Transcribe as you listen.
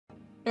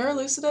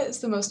Neurolucida is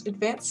the most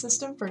advanced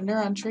system for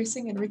neuron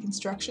tracing and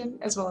reconstruction,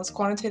 as well as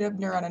quantitative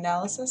neuron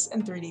analysis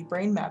and 3D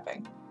brain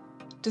mapping.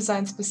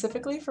 Designed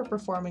specifically for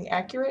performing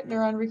accurate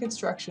neuron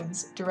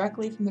reconstructions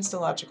directly from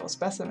histological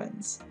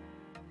specimens.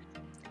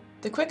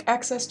 The Quick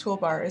Access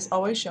toolbar is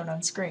always shown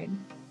on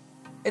screen.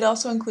 It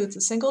also includes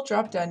a single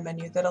drop-down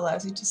menu that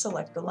allows you to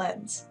select the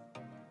lens.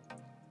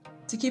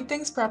 To keep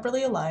things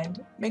properly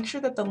aligned, make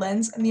sure that the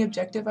lens and the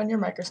objective on your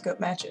microscope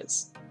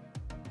matches.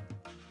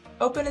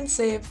 Open and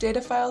save data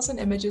files and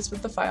images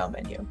with the File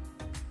menu.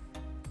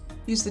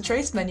 Use the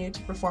Trace menu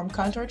to perform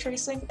contour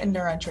tracing and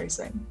neuron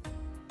tracing.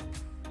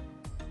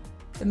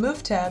 The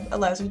Move tab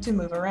allows you to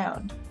move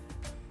around.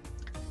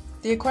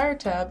 The Acquire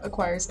tab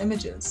acquires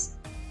images.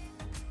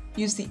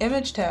 Use the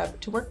Image tab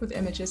to work with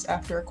images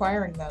after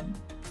acquiring them.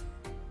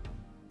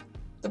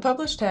 The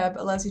Publish tab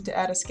allows you to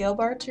add a scale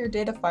bar to your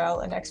data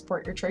file and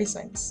export your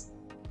tracings.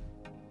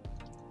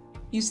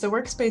 Use the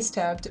Workspace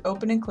tab to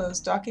open and close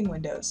docking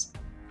windows,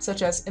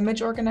 such as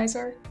Image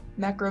Organizer,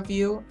 Macro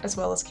View, as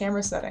well as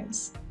camera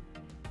settings.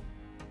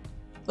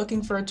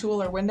 Looking for a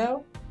tool or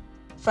window?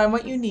 Find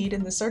what you need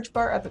in the search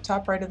bar at the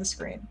top right of the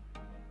screen.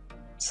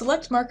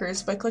 Select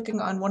markers by clicking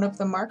on one of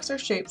the marks or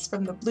shapes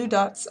from the blue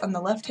dots on the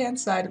left-hand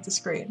side of the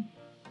screen.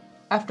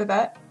 After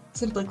that,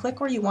 simply click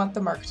where you want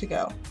the mark to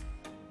go.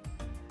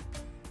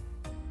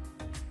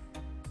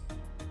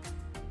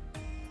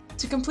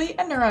 To complete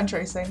a neuron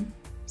tracing,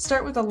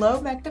 start with a low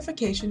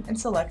magnification and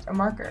select a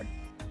marker.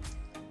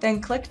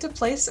 Then click to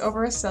place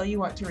over a cell you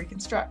want to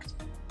reconstruct.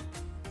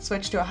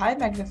 Switch to a high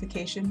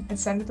magnification and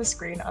center the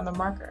screen on the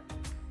marker.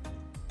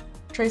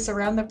 Trace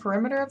around the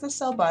perimeter of the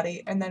cell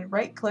body and then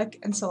right-click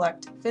and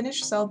select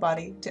Finish Cell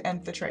Body to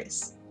end the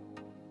trace.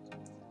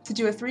 To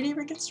do a 3D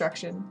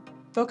reconstruction,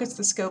 focus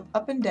the scope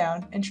up and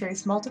down and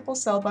trace multiple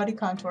cell body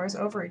contours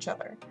over each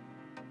other.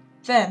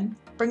 Then,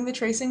 bring the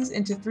tracings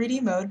into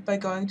 3D mode by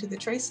going to the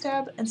Trace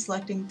tab and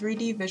selecting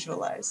 3D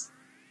Visualize.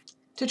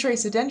 To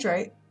trace a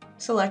dendrite,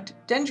 select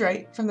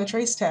Dendrite from the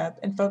Trace tab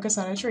and focus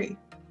on a tree.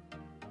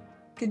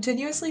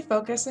 Continuously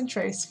focus and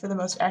trace for the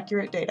most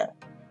accurate data.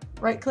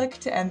 Right-click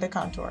to end the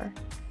contour.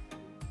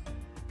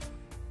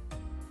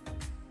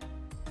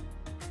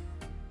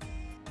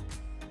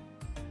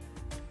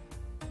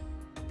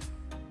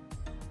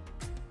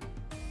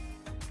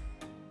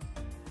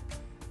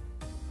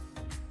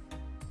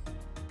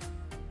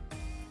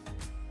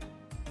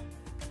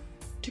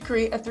 To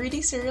create a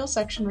 3D serial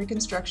section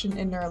reconstruction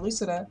in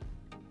Neurolucida,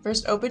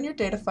 first open your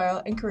data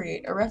file and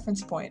create a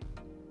reference point.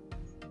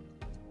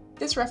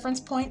 This reference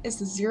point is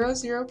the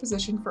 0,0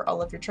 position for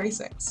all of your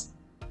tracings.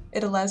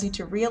 It allows you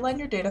to realign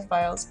your data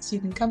files so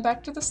you can come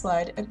back to the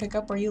slide and pick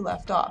up where you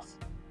left off.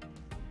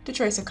 To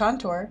trace a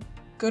contour,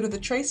 go to the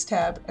Trace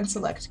tab and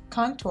select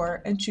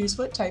Contour and choose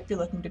what type you're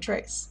looking to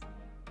trace.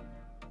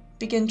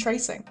 Begin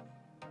tracing.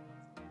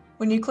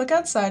 When you click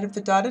outside of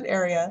the dotted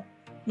area,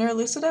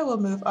 Neurolucida will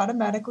move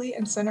automatically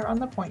and center on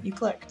the point you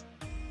clicked,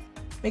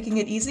 making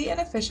it easy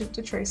and efficient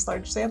to trace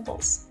large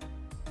samples.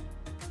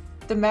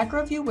 The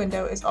Macro View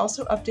window is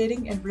also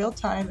updating in real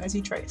time as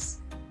you trace.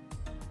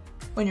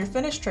 When you're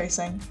finished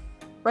tracing,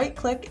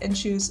 right-click and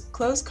choose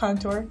Close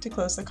Contour to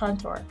close the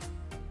contour.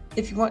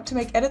 If you want to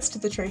make edits to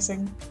the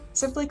tracing,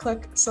 simply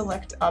click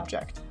Select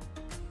Object.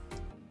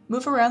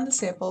 Move around the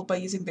sample by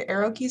using the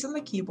arrow keys on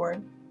the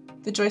keyboard,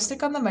 the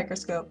joystick on the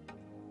microscope,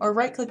 or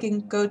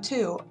right-clicking Go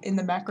To in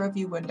the Macro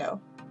View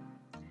window.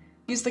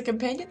 Use the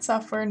companion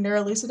software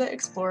Neurolucida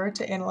Explorer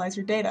to analyze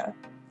your data.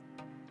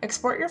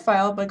 Export your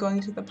file by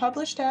going to the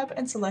Publish tab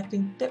and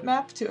selecting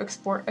Bitmap to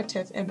export a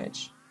TIFF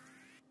image.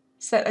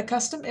 Set a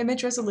custom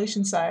image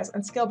resolution size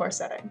and scale bar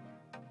setting.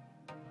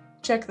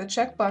 Check the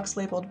checkbox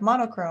labeled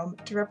Monochrome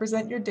to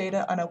represent your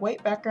data on a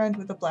white background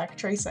with a black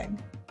tracing.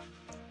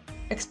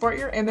 Export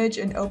your image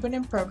and open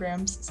in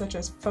programs such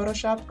as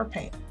Photoshop or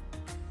Paint.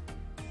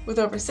 With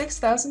over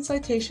 6,000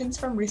 citations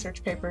from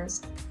research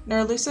papers,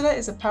 Neurolucida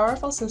is a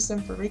powerful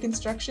system for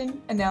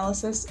reconstruction,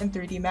 analysis, and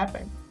 3D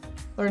mapping.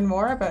 Learn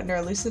more about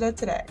Neurolucida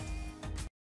today.